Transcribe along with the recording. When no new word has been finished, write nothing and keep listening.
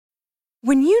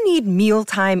When you need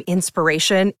mealtime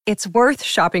inspiration, it's worth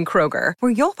shopping Kroger,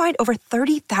 where you'll find over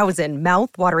 30,000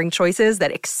 mouth-watering choices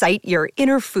that excite your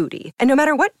inner foodie. And no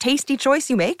matter what tasty choice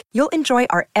you make, you'll enjoy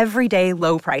our everyday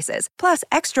low prices, plus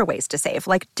extra ways to save,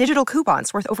 like digital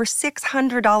coupons worth over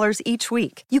 $600 each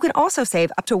week. You can also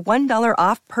save up to $1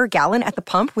 off per gallon at the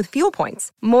pump with fuel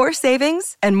points. More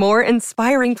savings and more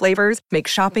inspiring flavors make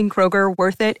shopping Kroger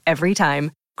worth it every time.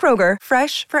 Kroger,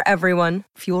 fresh for everyone.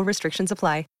 Fuel restrictions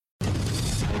apply.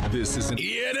 This is an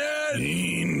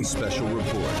ENN special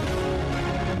report.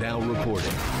 Now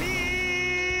reporting.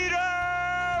 Peter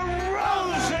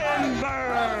Rosenberg!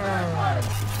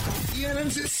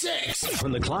 ENN's at 6.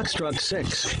 When the clock struck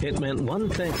 6, it meant one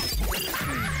thing.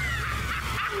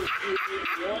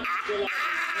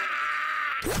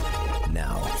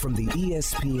 Now, from the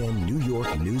ESPN New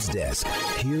York news desk,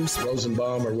 here's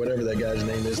Rosenbaum or whatever that guy's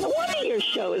name is. No wonder your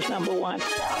show is number one.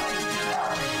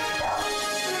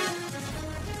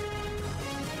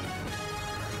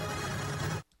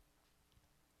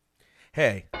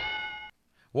 Hey,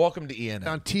 welcome to ENN.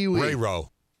 On Tiwi. Ray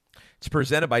Rowe. It's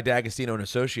presented by D'Agostino and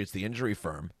Associates, the injury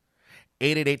firm.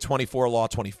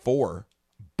 888-24-LAW-24.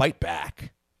 Bite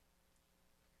back.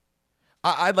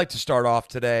 I'd like to start off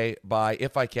today by,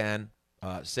 if I can,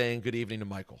 saying good evening to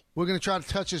Michael. We're going to try to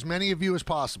touch as many of you as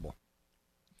possible.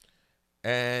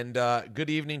 And good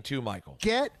evening to Michael.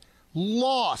 Get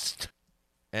lost.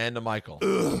 And to Michael.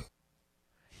 Ugh.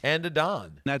 And to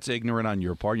Don. That's ignorant on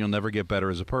your part. You'll never get better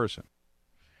as a person.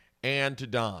 And to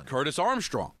Don. Curtis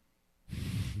Armstrong.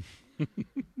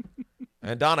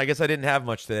 And Don, I guess I didn't have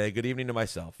much today. Good evening to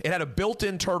myself. It had a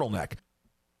built-in turtleneck.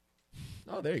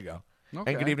 Oh, there you go.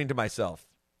 Okay. And good evening to myself.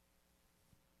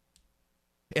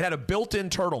 It had a built-in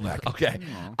turtleneck. Okay.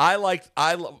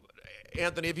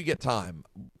 Anthony, if you get time,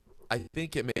 I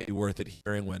think it may be worth it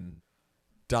hearing when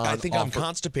Don I'm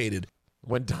constipated.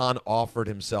 When Don offered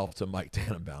himself to Mike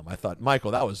Tannenbaum. I thought, Michael,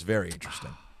 that was very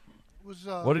interesting.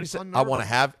 What did he say? I want to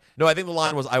have... No, I think the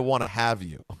line was, I want to have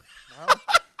you.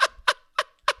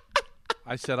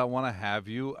 I said I want to have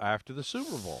you after the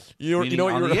Super Bowl. You know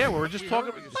what you're... Yeah, we were just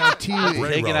talking about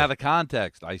taken out of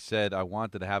context. I said I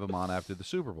wanted to have him on after the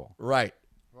Super Bowl. Right.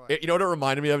 You know what it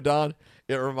reminded me of, Don?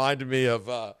 It reminded me of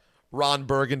Ron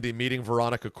Burgundy meeting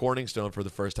Veronica Corningstone for the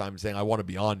first time and saying, I want to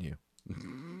be on you.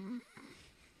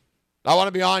 I want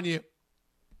to be on you.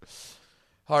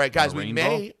 All right, guys,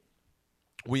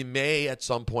 we may at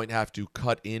some point have to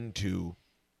cut into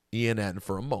ENN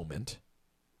for a moment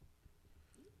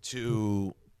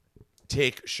to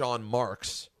take Sean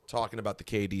Marks talking about the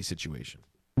KD situation.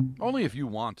 Only if you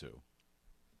want to.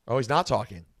 Oh, he's not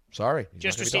talking. Sorry.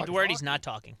 Just received word he's not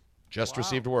talking. Just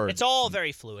received word. It's all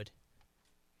very fluid.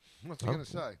 What's he going to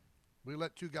say? We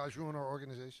let two guys ruin our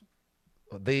organization?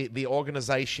 The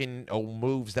organization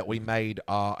moves that we made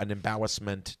are an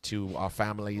embarrassment to our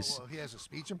families. Well, he has a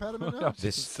speech impediment now?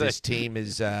 This team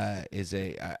is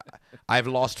I've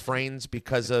lost friends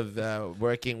because of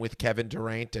working with Kevin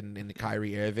Durant and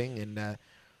Kyrie Irving, and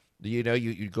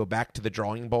you go back to the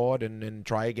drawing board and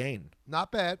try again.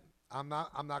 Not bad. I'm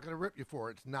not going to rip you for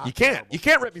it. It's not. You can't. Terrible. You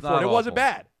can't rip me for it. It wasn't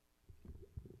awful. bad.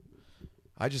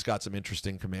 I just got some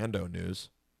interesting commando news.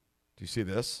 Do you see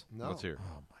this? No. Let's hear.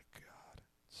 Oh my God,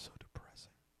 it's so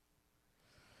depressing.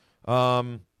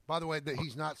 By the way,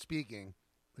 he's not speaking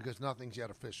because nothing's yet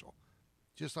official.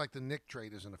 Just like the Nick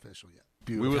trade isn't official yet.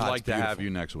 We would like to have you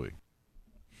next week.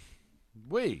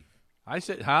 I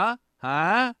said, huh?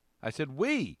 I said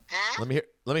we. Let me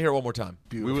hear it one more time.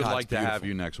 We would like to have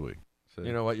you next week. So.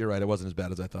 You know what? You're right. It wasn't as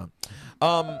bad as I thought.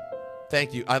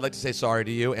 Thank you. I'd like to say sorry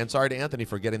to you and sorry to Anthony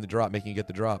for getting the drop, making you get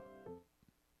the drop.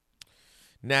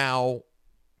 Now,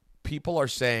 people are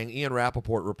saying, Ian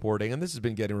Rappaport reporting, and this has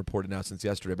been getting reported now since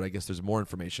yesterday, but I guess there's more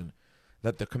information,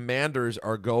 that the Commanders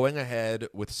are going ahead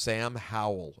with Sam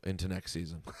Howell into next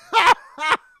season.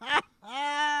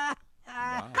 Wow.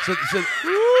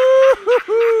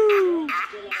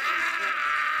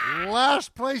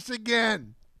 Last place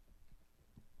again.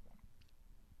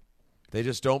 They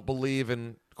just don't believe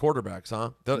in quarterbacks,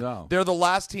 huh? No. They're the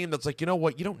last team that's like, you know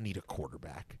what? You don't need a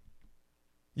quarterback.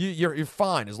 You're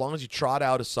fine as long as you trot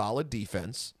out a solid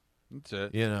defense. That's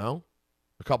it. You know,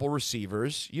 a couple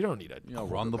receivers. You don't need a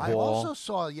run the ball. I also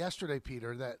saw yesterday,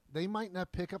 Peter, that they might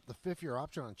not pick up the fifth-year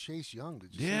option on Chase Young.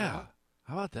 Did you see that?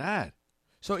 How about that?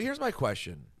 So here's my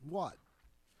question. What?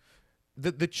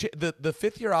 The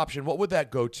fifth-year option, what would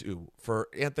that go to for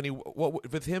Anthony?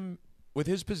 What with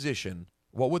his position?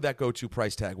 What would that go to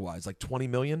price tag wise? Like $20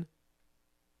 million?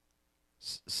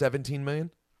 17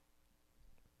 million?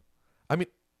 I mean,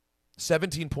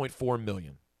 17.4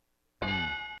 million.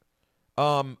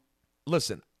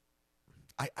 Listen,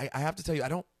 I have to tell you,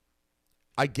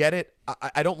 I get it.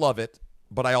 I don't love it,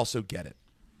 but I also get it.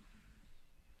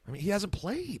 I mean, he hasn't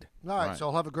played. All right, so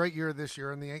he'll have a great year this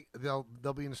year, and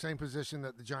they'll be in the same position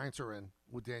that the Giants are in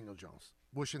with Daniel Jones,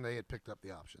 wishing they had picked up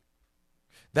the option.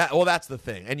 That's the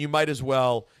thing, and you might as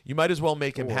well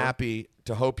make him happy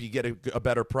to hope you get a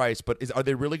better price. But are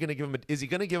they really going to give him? Is he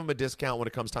going to give him a discount when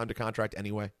it comes time to contract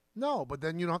anyway? No, but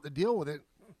then you don't have to deal with it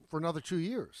for another 2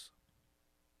 years.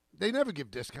 They never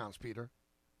give discounts, Peter.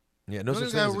 Yeah, no The such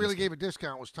only thing guy as who a really discount. gave a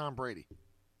discount was Tom Brady.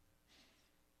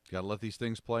 Got to let these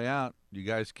things play out. You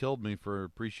guys killed me for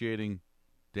appreciating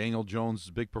Daniel Jones'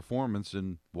 big performance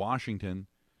in Washington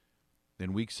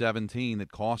in Week 17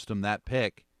 that cost him that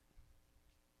pick.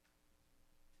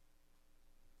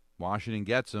 Washington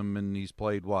gets him, and he's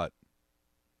played, 12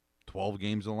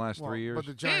 games in the last 3 years? But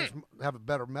the Giants have a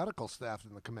better medical staff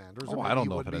than the Commanders. Oh, I don't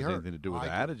know if it has anything to do with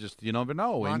that. It just, you never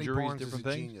know. Ronnie Injuries, Barnes different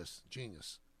is a things.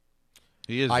 Genius.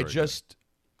 He is. I very just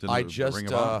good. To the Ring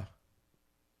of Honor.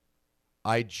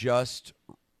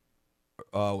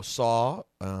 Saw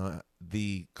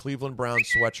the Cleveland Browns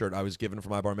sweatshirt I was given for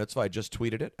my bar mitzvah. I just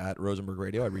tweeted it at Rosenberg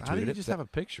Radio. I retweeted How did you it. just have a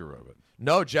picture of it?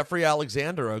 No, Jeffrey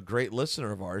Alexander, a great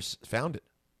listener of ours, found it.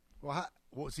 Well,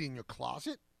 was he in your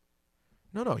closet?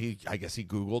 No. I guess he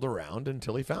Googled around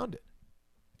until he found it.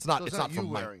 It's not. So it's not not you from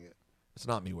wearing it. It's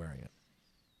not me wearing it.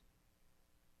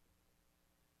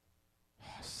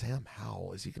 Sam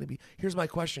Howell, is he going to be? Here's my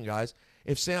question, guys.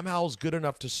 If Sam Howell's good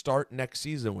enough to start next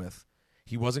season with,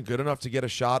 he wasn't good enough to get a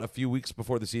shot a few weeks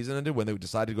before the season ended when they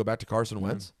decided to go back to Carson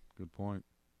Wentz? Good point.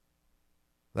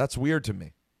 That's weird to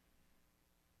me.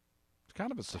 It's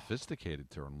kind of a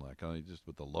sophisticated turtleneck. Just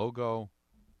with the logo.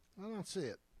 I don't see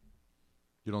it.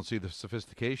 You don't see the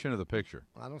sophistication of the picture.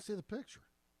 I don't see the picture.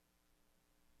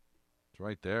 It's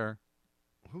right there.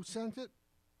 Who sent it?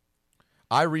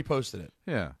 I reposted it.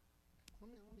 Yeah.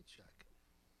 Let me check.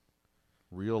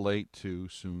 Real late to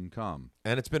soon come.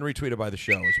 And it's been retweeted by the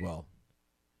show as well.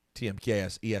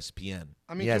 TMKS, ESPN.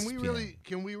 I mean, ESPN.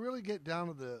 can we really get down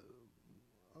to the?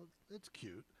 Oh, it's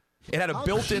cute. It had a How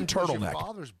built-in cheap was your turtleneck.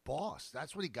 father's boss.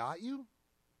 That's what he got you.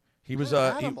 He was What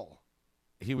an a animal.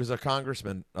 he was a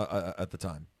congressman at the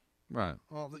time. Right.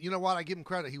 Well, you know what? I give him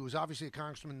credit. He was obviously a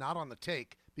congressman, not on the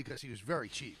take, because he was very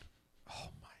cheap. Oh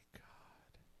my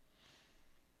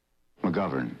God.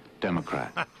 McGovern,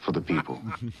 Democrat, for the people.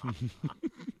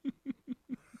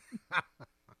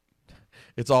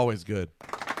 It's always good.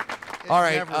 It's All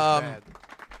right, never as bad.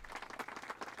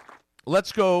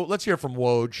 let's go. Let's hear from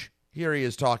Woj. Here he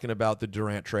is talking about the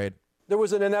Durant trade. There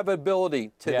was an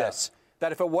inevitability to this.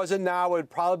 That if it wasn't now, it would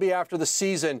probably be after the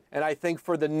season. And I think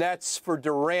for the Nets, for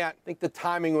Durant, I think the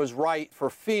timing was right. For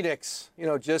Phoenix,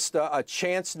 just a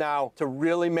chance now to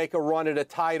really make a run at a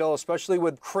title, especially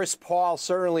with Chris Paul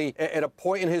certainly at a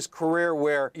point in his career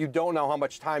where you don't know how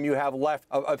much time you have left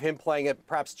of him playing at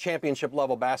perhaps championship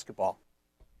level basketball.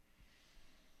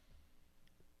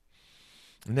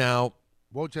 Now,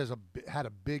 Woj had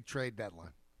a big trade deadline.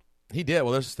 he did.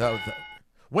 Well,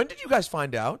 when did you guys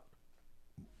find out?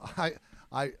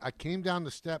 I came down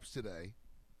the steps today.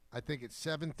 I think it's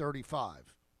 7:35.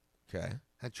 Okay.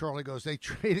 And Charlie goes, they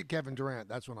traded Kevin Durant.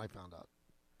 That's when I found out.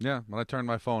 Yeah, when I turned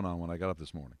my phone on when I got up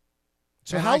this morning.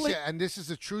 So and how I late? said, and this is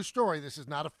a true story. This is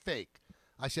not a fake.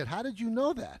 I said, how did you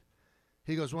know that?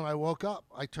 He goes, when I woke up,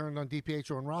 I turned on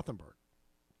DiPietro and Rothenberg.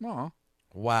 Oh.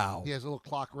 Wow. He has a little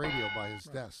clock radio by his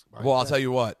desk. Well, I'll tell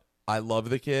you what. I love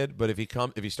the kid, but if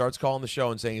he starts calling the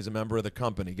show and saying he's a member of the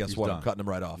company, guess He's what? done. I'm cutting him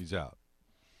right off. He's out.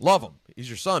 Love him. He's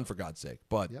your son, for God's sake.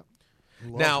 But Yep.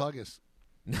 now Huggies.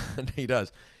 he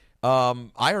does.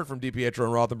 I heard from DiPietro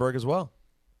and Rothenberg as well.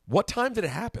 What time did it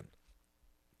happen?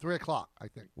 3 o'clock, I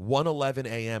think. 1:11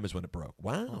 a.m. is when it broke.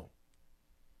 Wow.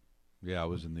 Yeah, I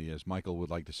was in the, as Michael would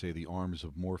like to say, the arms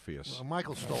of Morpheus. Well,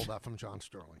 Michael stole that from John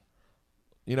Sterling.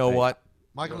 You know what?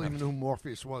 Michael didn't even know who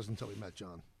Morpheus was until he met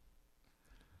John.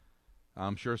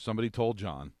 I'm sure somebody told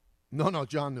John. No,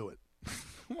 John knew it.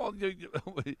 Well,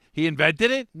 he invented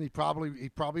it? And he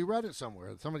probably read it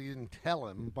somewhere. Somebody didn't tell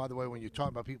him. By the way, when you talk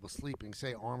about people sleeping,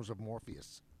 say arms of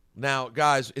Morpheus. Now,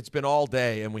 guys, it's been all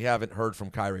day, and we haven't heard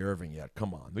from Kyrie Irving yet.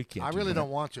 Come on. We can't. I do really that. don't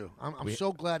want to. I'm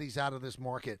so glad he's out of this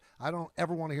market. I don't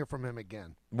ever want to hear from him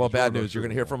again. Well, bad news. You're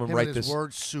going to hear from him right and his this.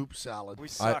 word soup salad. We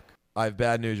suck. I have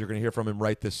bad news. You're going to hear from him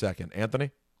right this second.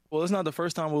 Anthony? Well, it's not the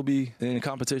first time we'll be in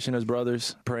competition as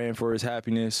brothers, praying for his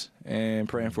happiness and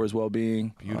praying for his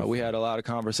well-being. We had a lot of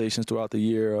conversations throughout the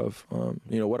year of,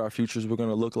 what our futures were going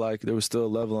to look like. There was still a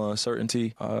level of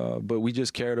uncertainty, but we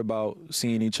just cared about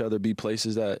seeing each other be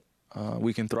places that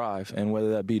we can thrive. And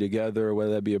whether that be together or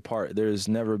whether that be apart, there's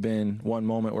never been one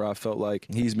moment where I felt like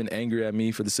he's been angry at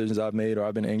me for decisions I've made or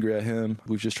I've been angry at him.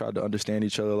 We've just tried to understand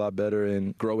each other a lot better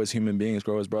and grow as human beings,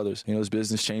 grow as brothers. This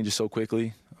business changes so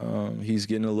quickly. He's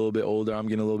getting a little bit older. I'm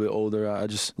getting a little bit older. I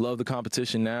just love the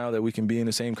competition now that we can be in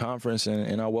the same conference,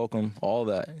 and I welcome all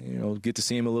that. Get to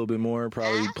see him a little bit more,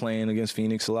 probably playing against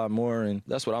Phoenix a lot more, and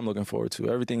that's what I'm looking forward to.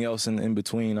 Everything else in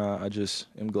between, I just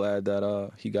am glad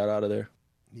that he got out of there.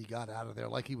 He got out of there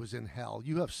like he was in hell.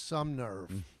 You have some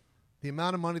nerve. The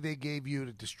amount of money they gave you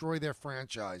to destroy their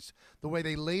franchise, the way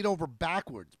they bent over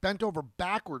backwards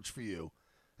for you,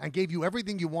 and gave you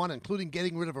everything you want, including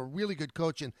getting rid of a really good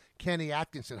coach in Kenny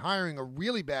Atkinson, hiring a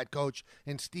really bad coach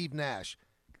in Steve Nash.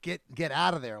 Get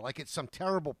out of there like it's some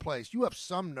terrible place. You have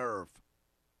some nerve.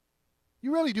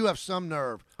 You really do have some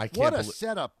nerve. What a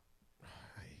setup.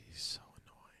 He's so annoying.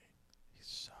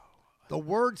 The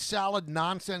word salad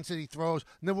nonsense that he throws,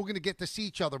 and then we're going to get to see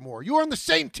each other more. You were on the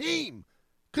same team.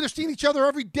 Could have seen each other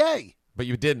every day. But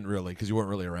you didn't really because you weren't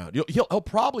really around. He'll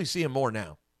probably see him more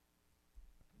now.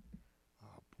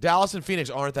 Dallas and Phoenix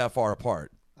aren't that far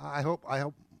apart. I hope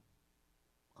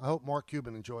Mark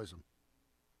Cuban enjoys them.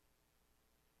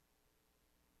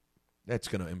 That's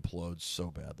going to implode so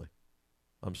badly.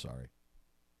 I'm sorry.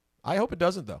 I hope it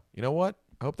doesn't, though. You know what?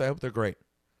 I hope they're great.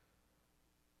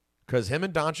 Because him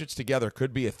and Doncic together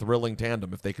could be a thrilling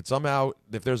tandem if there's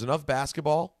enough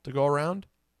basketball to go around.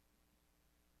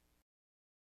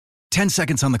 10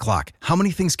 seconds on the clock. How many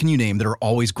things can you name that are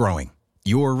always growing?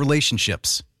 Your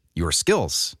relationships, your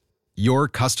skills, your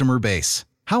customer base.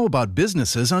 How about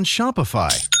businesses on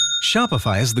Shopify?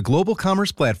 Shopify is the global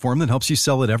commerce platform that helps you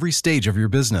sell at every stage of your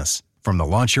business. From the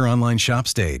launch your online shop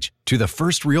stage, to the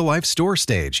first real-life store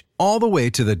stage, all the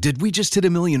way to the did we just hit a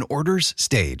million orders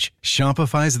stage.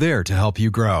 Shopify's there to help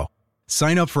you grow.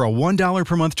 Sign up for a $1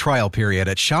 per month trial period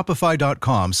at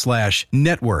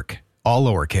shopify.com/network, all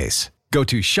lowercase. Go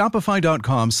to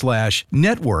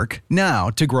shopify.com/network now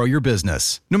to grow your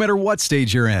business, no matter what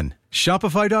stage you're in.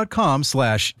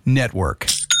 Shopify.com/network.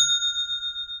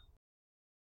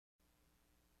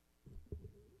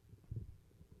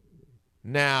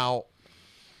 Now,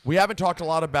 we haven't talked a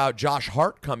lot about Josh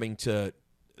Hart coming to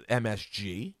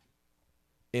MSG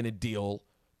in a deal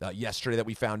yesterday that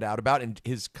we found out about, and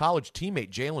his college teammate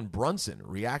Jalen Brunson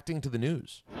reacting to the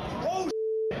news. Oh,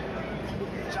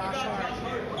 Josh Hart.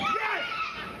 Yes!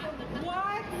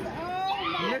 What? Oh,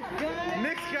 my God.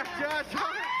 Knicks got Josh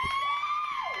Hart.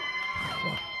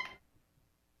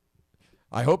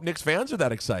 I hope Knicks fans are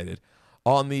that excited.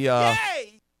 On the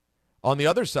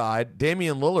other side,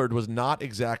 Damian Lillard was not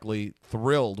exactly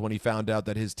thrilled when he found out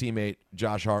that his teammate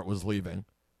Josh Hart was leaving.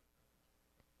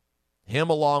 Him,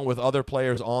 along with other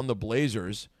players on the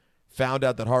Blazers, found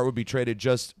out that Hart would be traded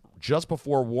just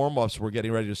before warm-ups were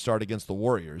getting ready to start against the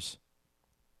Warriors.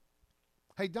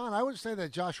 Hey, Don, I would say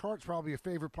that Josh Hart's probably your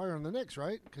favorite player in the Knicks,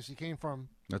 right? Because he came from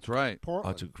That's right.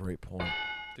 Portland. That's a great point.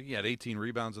 I think he had 18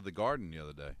 rebounds at the Garden the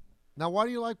other day. Now, why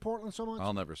do you like Portland so much?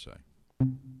 I'll never say.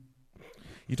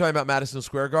 You talking about Madison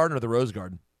Square Garden or the Rose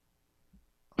Garden?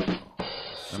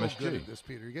 So MSG. good at this,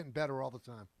 Peter. You're getting better all the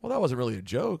time. Well, that wasn't really a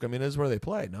joke. I mean, this is where they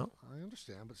play, no? I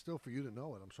understand, but still, for you to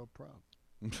know it, I'm so proud.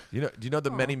 Do you know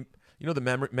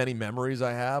the many memories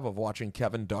I have of watching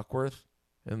Kevin Duckworth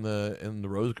in the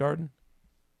Rose Garden?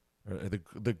 Or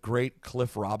the great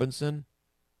Cliff Robinson,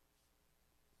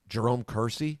 Jerome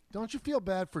Kersey. Don't you feel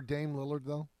bad for Dame Lillard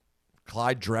though?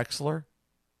 Clyde Drexler,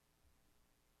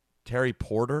 Terry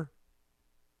Porter,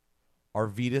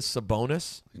 Arvydas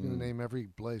Sabonis. He's going to name every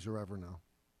Blazer ever now.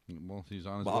 Well, he's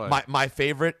on his way. My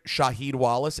favorite, Shaheed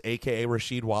Wallace, a.k.a.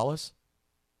 Rasheed Wallace.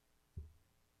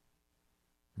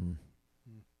 I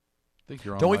think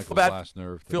you're on Don't we Michael's last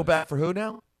nerve. Feel bad for who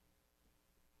now?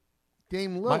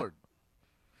 Dame Lillard.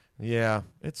 Yeah,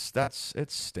 it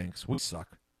stinks. We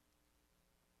suck.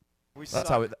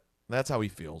 That's how he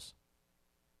feels.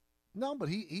 No, but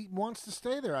he wants to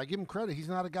stay there. I give him credit. He's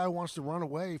not a guy who wants to run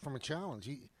away from a challenge.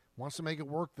 He wants to make it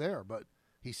work there. But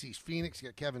he sees Phoenix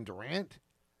get Kevin Durant.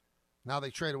 Now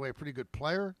they trade away a pretty good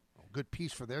player, a good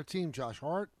piece for their team. Josh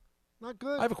Hart, not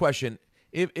good. I have a question.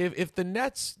 If the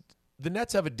Nets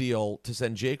have a deal to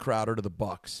send Jay Crowder to the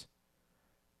Bucks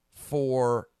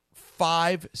for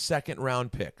 5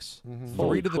 second-round picks,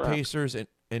 3 to the Pacers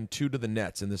and 2 to the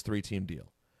Nets in this 3-team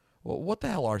deal. Well, what the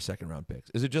hell are second-round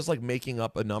picks? Is it just like making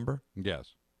up a number?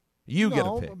 Yes. You get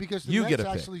a pick. Because the you Nets get a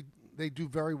actually pick. They do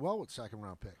very well with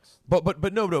second-round picks.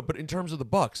 But no. But in terms of the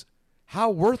Bucks,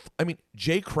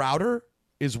 Jay Crowder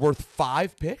is worth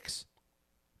 5 picks?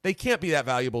 They can't be that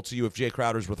valuable to you if Jay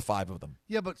Crowder's worth 5 of them.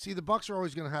 Yeah, but see, the Bucks are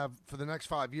always going to have, for the next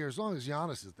 5 years, as long as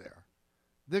Giannis is there,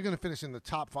 they're going to finish in the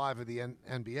top 5 of the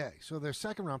NBA. So their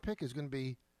second-round pick is going to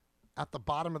be at the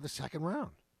bottom of the second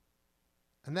round.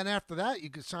 And then after that, you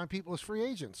could sign people as free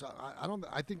agents.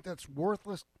 I think that's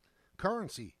worthless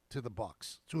currency to the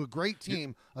Bucks. To a great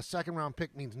team, a second-round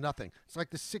pick means nothing. It's like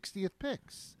the 60th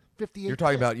picks, 58th. You're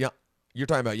talking about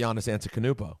Giannis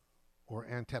Antetokounmpo or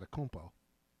Antetokounmpo.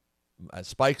 As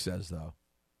Spike says, though.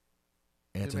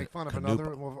 Did you make fun of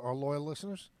another of our loyal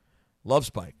listeners? Love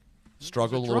Spike.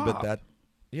 Struggled a little bit that.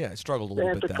 Yeah, struggled a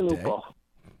little bit that day.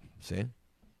 See,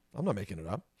 I'm not making it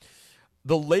up.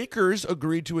 The Lakers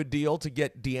agreed to a deal to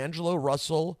get D'Angelo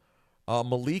Russell,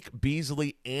 Malik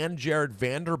Beasley, and Jared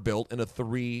Vanderbilt in a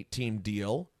 3-team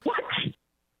deal. What?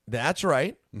 That's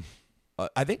right.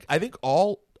 I think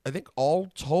all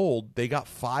told, they got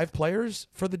 5 players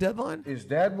for the deadline. Is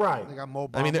that right? They got Mo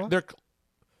Bamba. I mean,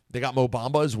 they got Mo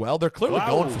Bamba as well. They're clearly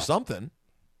going for something.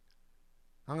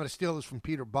 I'm going to steal this from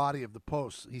Peter Body of the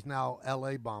Post. He's now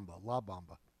L.A. Bamba, La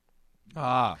Bamba.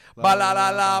 Ah, ba la la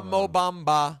la Mo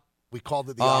Bamba. We called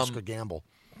it the Oscar Gamble.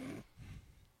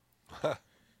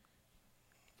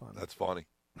 That's funny.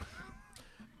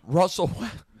 Russell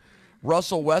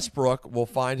Westbrook will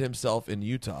find himself in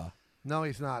Utah. No,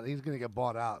 he's not. He's going to get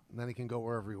bought out, and then he can go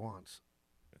wherever he wants.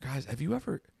 Guys, have you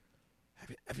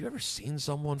ever seen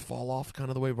someone fall off kind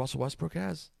of the way Russell Westbrook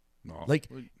has? No. Like,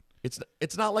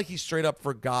 it's not like he straight up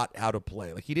forgot how to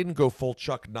play. Like, he didn't go full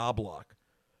Chuck Knobloch,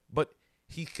 but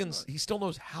he still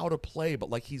knows how to play. But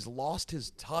like, he's lost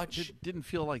his touch. It didn't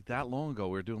feel like that long ago.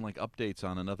 We were doing like updates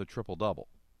on another triple-double.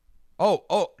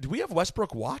 Oh, do we have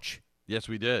Westbrook watch? Yes,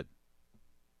 we did.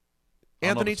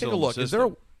 Anthony, take a look. Is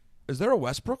there a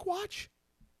Westbrook watch?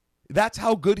 That's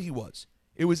how good he was.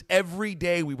 It was every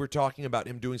day we were talking about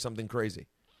him doing something crazy.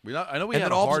 I know we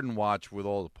had a Harden watch with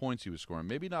all the points he was scoring.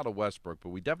 Maybe not a Westbrook, but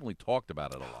we definitely talked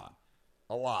about it a lot.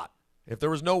 A lot. If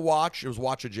there was no watch, it was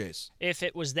watch of Jace. If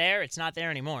it was there, it's not there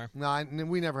anymore. No,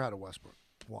 we never had a Westbrook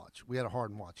watch. We had a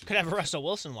Harden watch. Could have a Russell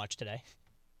Wilson watch today.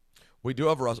 We do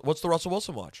have a Russell. What's the Russell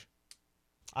Wilson watch?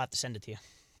 I'll have to send it to you.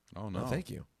 Oh, no. Oh, thank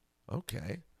you.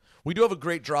 Okay. We do have a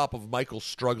great drop of Michael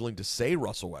struggling to say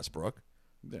Russell Westbrook.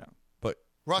 Yeah.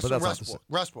 Russell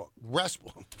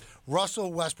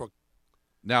Westbrook.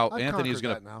 Now, Anthony's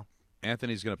going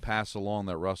to pass along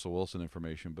that Russell Wilson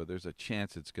information, but there's a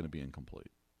chance it's going to be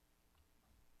incomplete.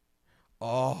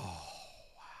 Oh,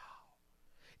 wow.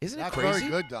 Isn't it That's crazy?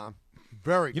 Very good, Dom.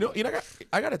 Very good. You know,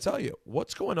 I got to tell you,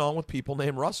 what's going on with people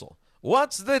named Russell?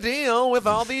 What's the deal with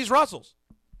all these Russells?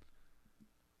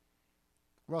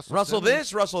 Russell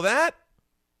this, Russell that.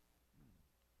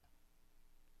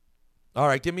 All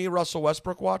right, give me a Russell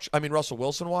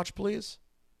Wilson watch, please.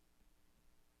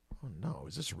 Oh, no.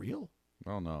 Is this real?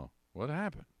 Oh, no. What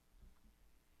happened?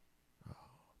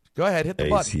 Go ahead, hit the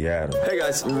button. Seattle. Hey,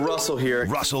 guys. Russell here.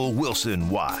 Russell Wilson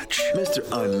watch. Mr.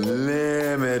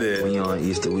 Unlimited. When you're on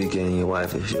Easter weekend, your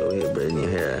wife is over here braiding your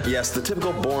hair. Yes, the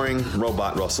typical boring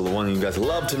robot Russell, the one you guys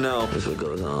love to know. That's what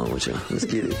goes on with you. Let's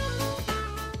get it.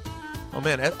 Oh,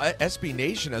 man, SB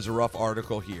Nation has a rough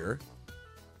article here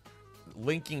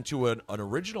linking to an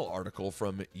original article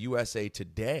from USA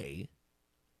Today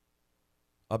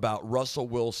about Russell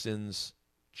Wilson's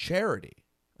charity.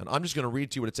 And I'm just going to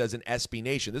read to you what it says in SB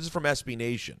Nation. This is from SB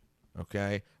Nation,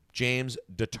 okay? James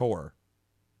Dator,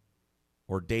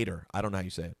 or Dater. I don't know how you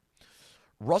say it.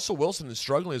 Russell Wilson is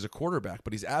struggling as a quarterback,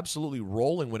 but he's absolutely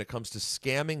rolling when it comes to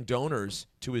scamming donors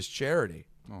to his charity.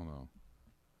 Oh, no.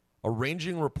 A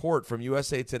ranging report from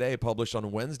USA Today published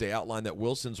on Wednesday outlined that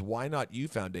Wilson's Why Not You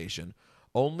Foundation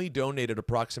only donated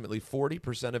approximately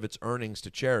 40% of its earnings to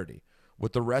charity,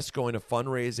 with the rest going to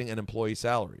fundraising and employee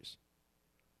salaries.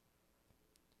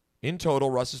 In total,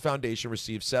 Russ's foundation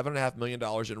received $7.5 million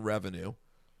in revenue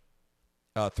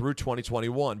through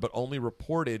 2021, but only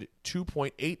reported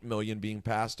 $2.8 million being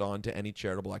passed on to any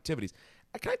charitable activities.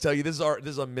 Can I tell you, this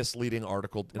is a misleading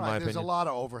article, in my opinion. There's a lot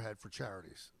of overhead for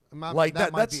charities.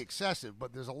 That might be excessive,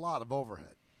 but there's a lot of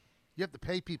overhead. You have to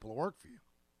pay people to work for you.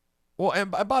 Well,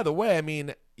 and by the way, I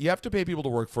mean, you have to pay people to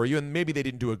work for you, and maybe they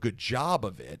didn't do a good job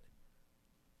of it,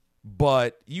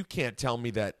 but you can't tell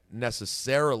me that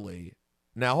necessarily.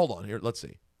 Now, hold on here. Let's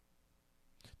see.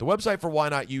 The website for Why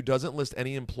Not You doesn't list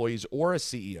any employees or a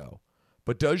CEO,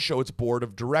 but does show its board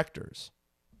of directors.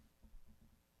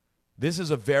 This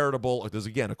is a veritable,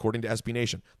 again, according to SB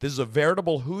Nation, this is a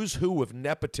veritable who's who of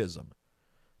nepotism.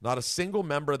 Not a single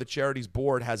member of the charity's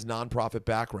board has nonprofit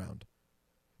background,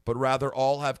 but rather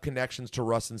all have connections to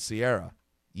Russ and Sierra.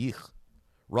 Yeech.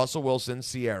 Russell Wilson,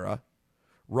 Sierra,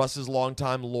 Russ's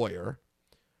longtime lawyer,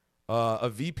 a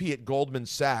VP at Goldman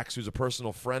Sachs who's a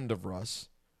personal friend of Russ,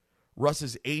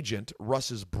 Russ's agent,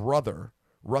 Russ's brother,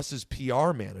 Russ's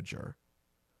PR manager.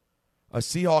 a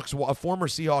former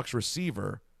Seahawks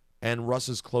receiver, and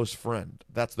Russ's close friend.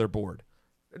 That's their board.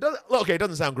 It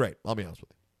doesn't sound great. I'll be honest with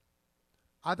you.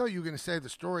 I thought you were going to say the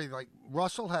story like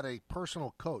Russell had a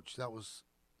personal coach that was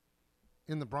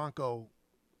in the Bronco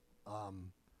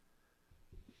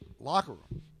locker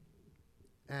room,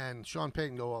 and Sean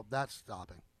Payton go, "Well, that's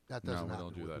stopping. That doesn't happen." No,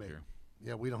 we don't do that here.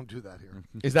 Yeah, we don't do that here.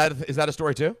 Is that a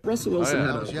story too? Russell Wilson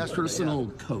had a personal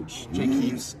coach, Jake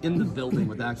Heaps, in the building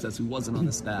with access who wasn't on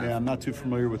the staff. Yeah, I'm not too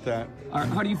familiar with that.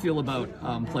 How do you feel about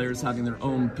players having their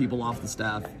own people off the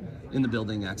staff in the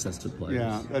building, access to players?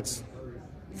 Yeah, that's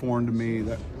foreign to me.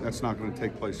 That's not going to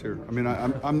take place here. I mean,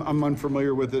 I'm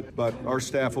unfamiliar with it, but our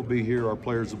staff will be here, our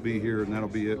players will be here, and that'll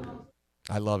be it.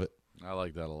 I love it. I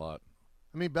like that a lot.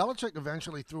 I mean, Belichick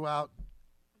eventually threw out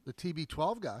the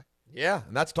TB12 guy. Yeah,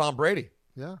 and that's Tom Brady.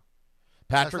 Yeah.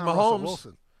 Patrick That's not Russell Mahomes.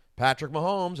 Wilson. Patrick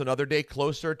Mahomes, another day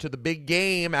closer to the big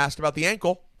game, asked about the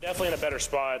ankle. Definitely in a better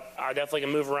spot. I definitely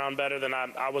can move around better than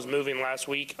I was moving last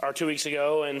week or 2 weeks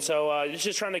ago. And so it's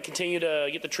just trying to continue to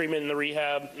get the treatment and the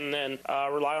rehab and then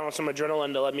rely on some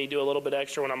adrenaline to let me do a little bit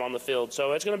extra when I'm on the field.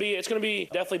 So it's going to be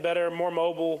definitely better, more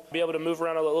mobile, be able to move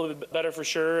around a little bit better for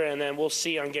sure. And then we'll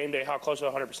see on game day how close to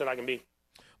 100% I can be.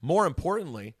 More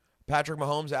importantly, Patrick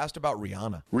Mahomes asked about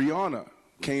Rihanna. Rihanna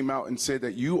came out and said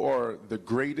that you are the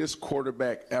greatest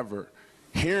quarterback ever.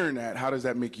 Hearing that, how does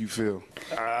that make you feel?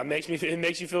 It makes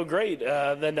you feel great.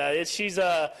 She's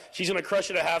going to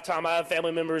crush it at halftime. I have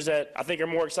family members that I think are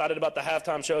more excited about the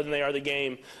halftime show than they are the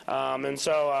game. And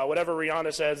so whatever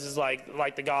Rihanna says is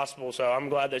like the gospel. So I'm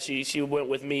glad that she went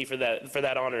with me for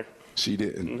that honor. She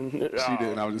didn't. She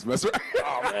didn't. I was just messing around.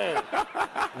 Oh man!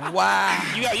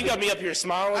 Wow. You got me up here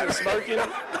smiling and smirking.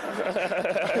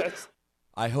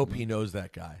 I hope he knows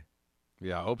that guy.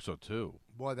 Yeah, I hope so too.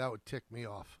 Boy, that would tick me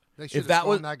off. They should If have that thrown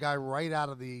was that guy right out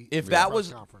of the if that press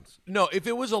was conference. No, if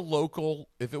it was a local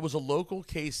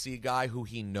KC guy who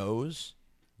he knows,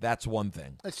 that's one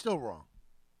thing. It's still wrong.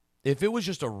 If it was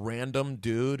just a random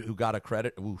dude who got a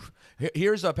credit, oof.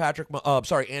 Here's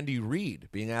Andy Reid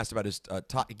being asked about his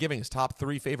giving his top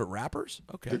 3 favorite rappers.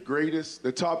 Okay,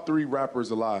 The top 3 rappers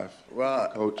alive. Well,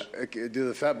 Coach, do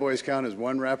the Fat Boys count as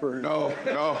one rapper? No.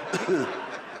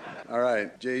 All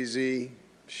right, Jay-Z.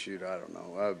 Shoot, I don't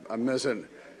know. I'm missing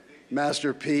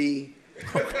Master P.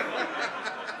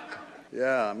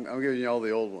 Yeah, I'm giving you all the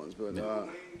old ones, but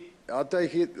I'll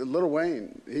take it. Lil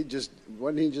Wayne.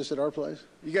 Wasn't he just at our place?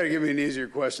 You got to give me an easier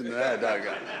question than that,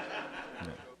 doggone.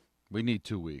 We need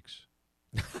 2 weeks.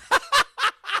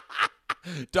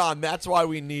 Don, that's why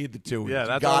we need the 2 weeks. Yeah,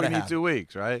 that's why we need 2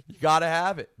 weeks, right? You got to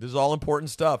have it. This is all important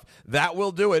stuff. That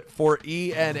will do it for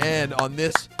ENN on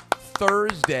this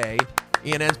Thursday.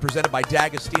 ENN's presented by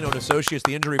D'Agostino and Associates,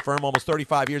 the injury firm, almost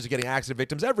 35 years of getting accident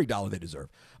victims every dollar they deserve.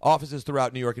 Offices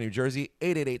throughout New York and New Jersey,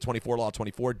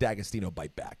 888-24-LAW-24, D'Agostino,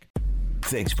 bite back.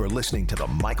 Thanks for listening to the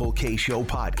Michael K. Show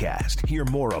podcast. Hear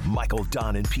more of Michael,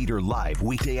 Don, and Peter live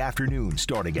weekday afternoons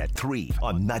starting at 3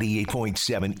 on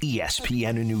 98.7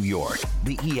 ESPN in New York,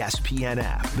 the ESPN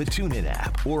app, the TuneIn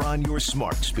app, or on your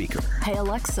smart speaker. Hey,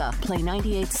 Alexa, play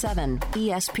 98.7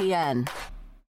 ESPN.